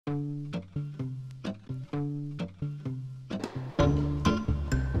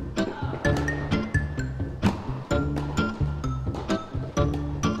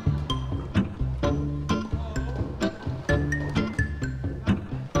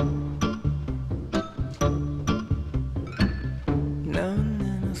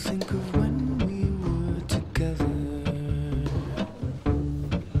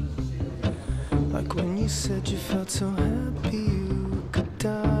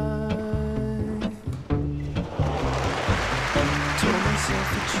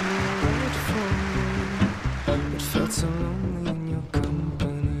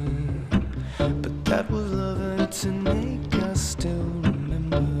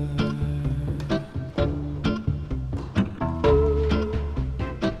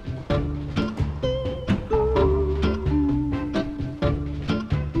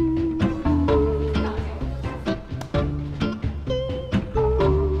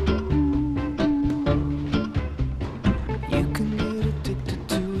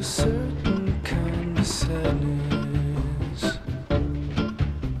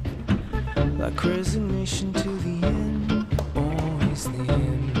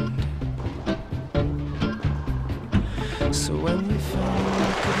So when we found we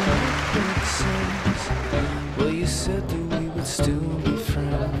could make sense, well, you said that we would still be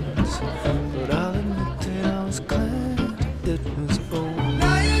friends. But I'll admit that I was glad it was over.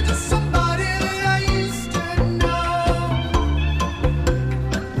 Now you're just somebody that I used to know.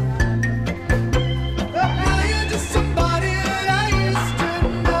 Now you're just somebody that I used to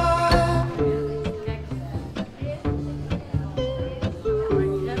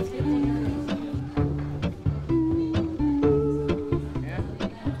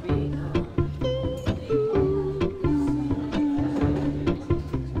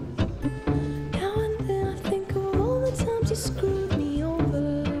you screwed me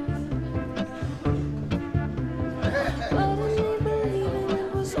over, but I didn't believe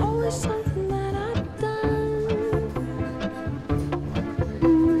it was always something that I'd done.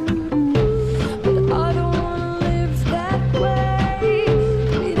 But I don't wanna live that way,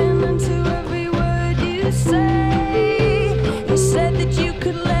 reading into every word you say. You said that you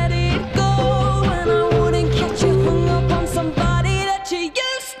could let it go, and I wouldn't catch you hung up on somebody that you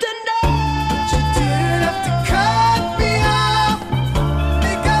used to know. But you didn't have to cut me.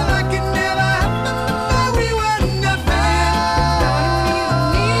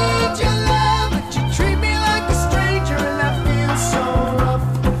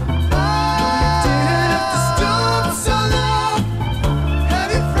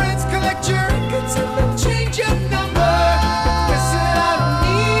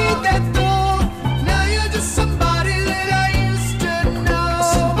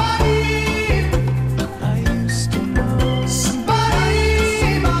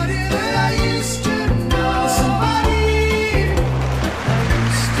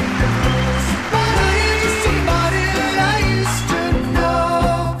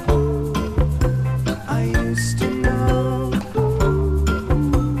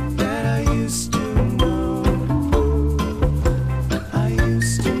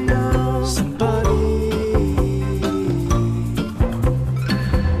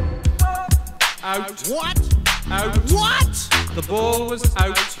 Out. What? Out. What? The ball was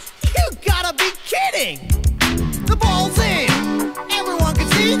out. You gotta be kidding! The ball's in! Everyone can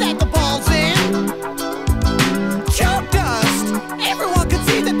see that the ball's in! Chalk dust! Everyone can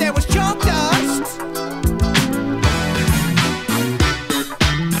see that there was chalk dust!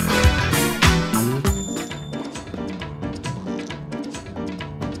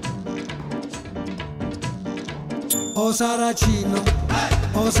 Oh Saracino,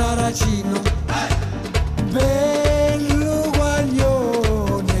 oh Saracino, bello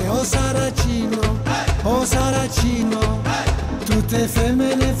guaglione, oh Saracino, tutte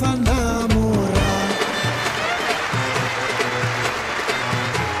femmine fanno innamorare.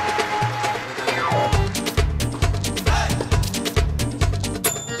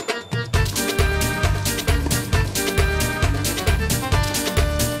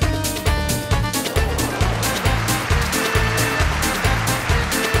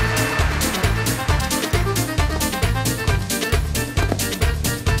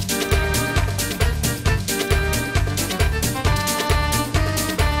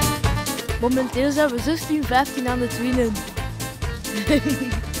 Momenteel zijn we 16-15 aan het winnen.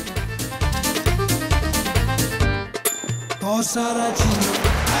 Oh Saracino,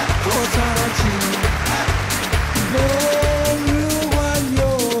 bello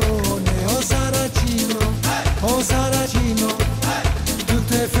guaglione, oh Saracino,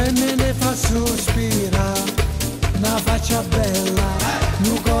 tutte femmine fa sospirare, una faccia bella,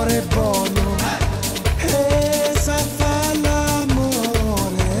 un cuore buono, e sa fa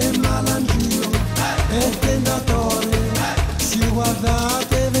l'amore, malangino, e tentatore, si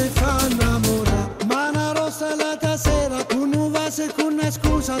guardate ve fa innamorare, ma una rossa la tasera, con un vaso e con una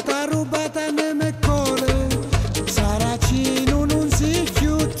scusa, t'ha rubata nel mio cuore, Saracino non si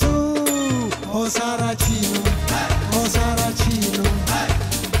chiude tu, oh Saracino,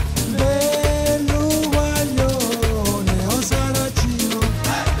 bello guaglione, oh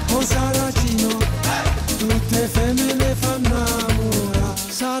Saracino, tutte femmine fanno innamorare,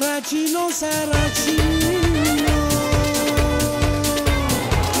 Saracino,